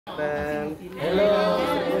And Hello,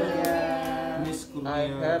 I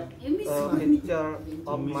have a picture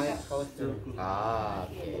of my culture.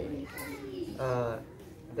 Okay.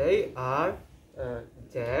 They are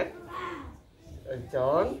Jack,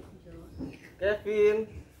 John, Kevin,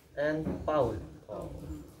 and Paul.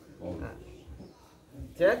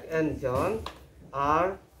 Jack and John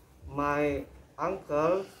are my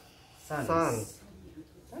uncle's sons.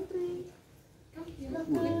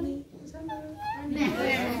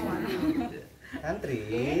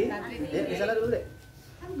 Antri. Ya, di sana dulu deh.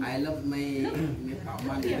 I love my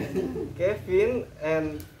paman. Kevin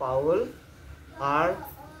and Paul are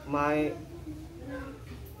my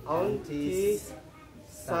auntie's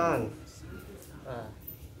sons.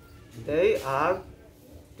 They are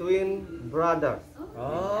twin brothers.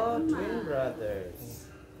 Oh, twin brothers.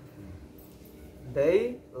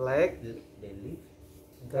 They like They live.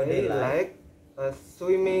 they like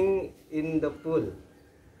swimming in the pool.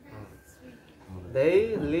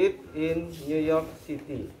 They live in New York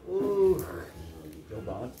City. Jauh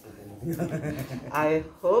banget. I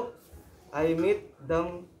hope I meet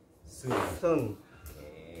them soon.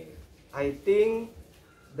 Okay. I think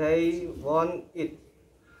they want it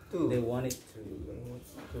too. They wanted to.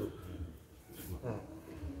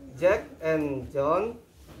 Jack and John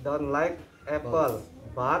don't like apple,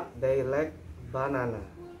 but they like banana.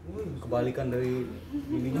 Kebalikan dari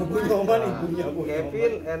ininya Bunyoman, ibunya Bunyoman.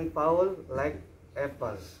 Kevin and Paul like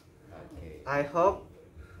apple. Okay. I hope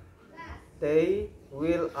they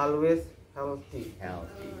will always healthy.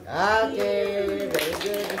 Healthy. Okay, very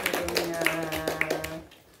good.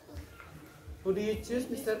 Who do you choose,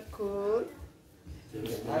 Mr. Cool?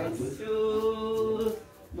 I choose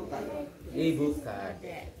Bukan.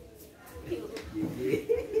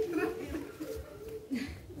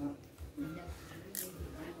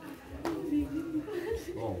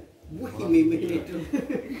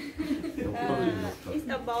 It's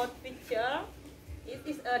about picture. It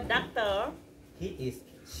is a doctor. She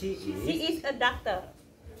She is a doctor.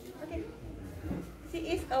 Okay. She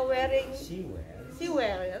is wearing. She wears. She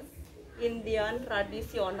wears Indian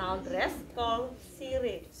traditional dress called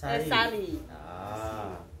sari. Sari.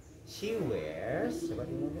 She wears. Coba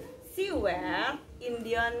dulu. She wear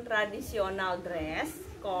Indian traditional dress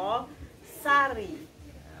called sari.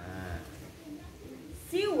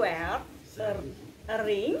 She wear a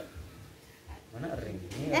ring. Mana ring?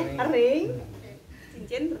 A ring.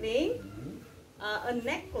 Cincin ring. A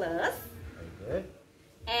necklace. Very good.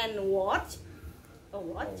 And watch. A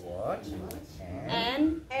watch. A watch.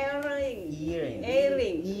 And earring.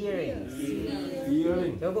 Earrings.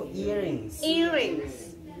 Coba earrings.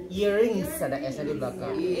 Earrings ada S di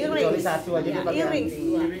belakang. Kecuali satu aja dia pakai.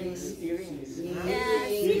 Earrings.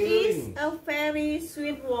 She is a very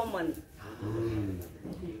sweet woman.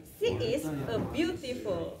 She is a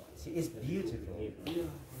beautiful. She is beautiful.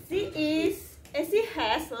 She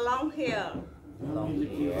has long hair. Long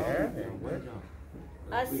hair. Very good.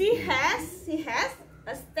 She has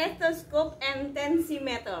a stethoscope and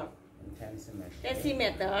tensimeter.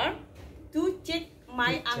 Tensimeter to check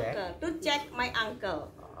my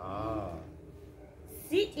uncle.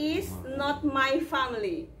 She is not my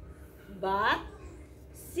family, but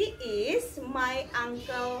she is my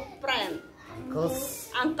uncle's friend.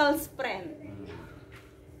 Uncle's friend.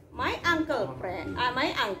 My uncle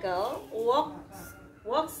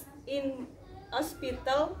works in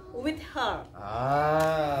hospital with her.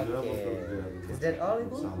 Okay. Is that all,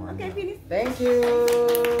 Ibu? Okay, finish. Thank you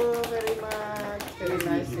very much. Very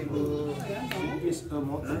nice, Ibu.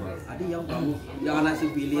 Ada yang bagus. Jangan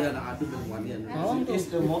nasi pilih anak aduh perempuan dia.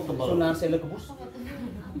 Sunar saya lekebus.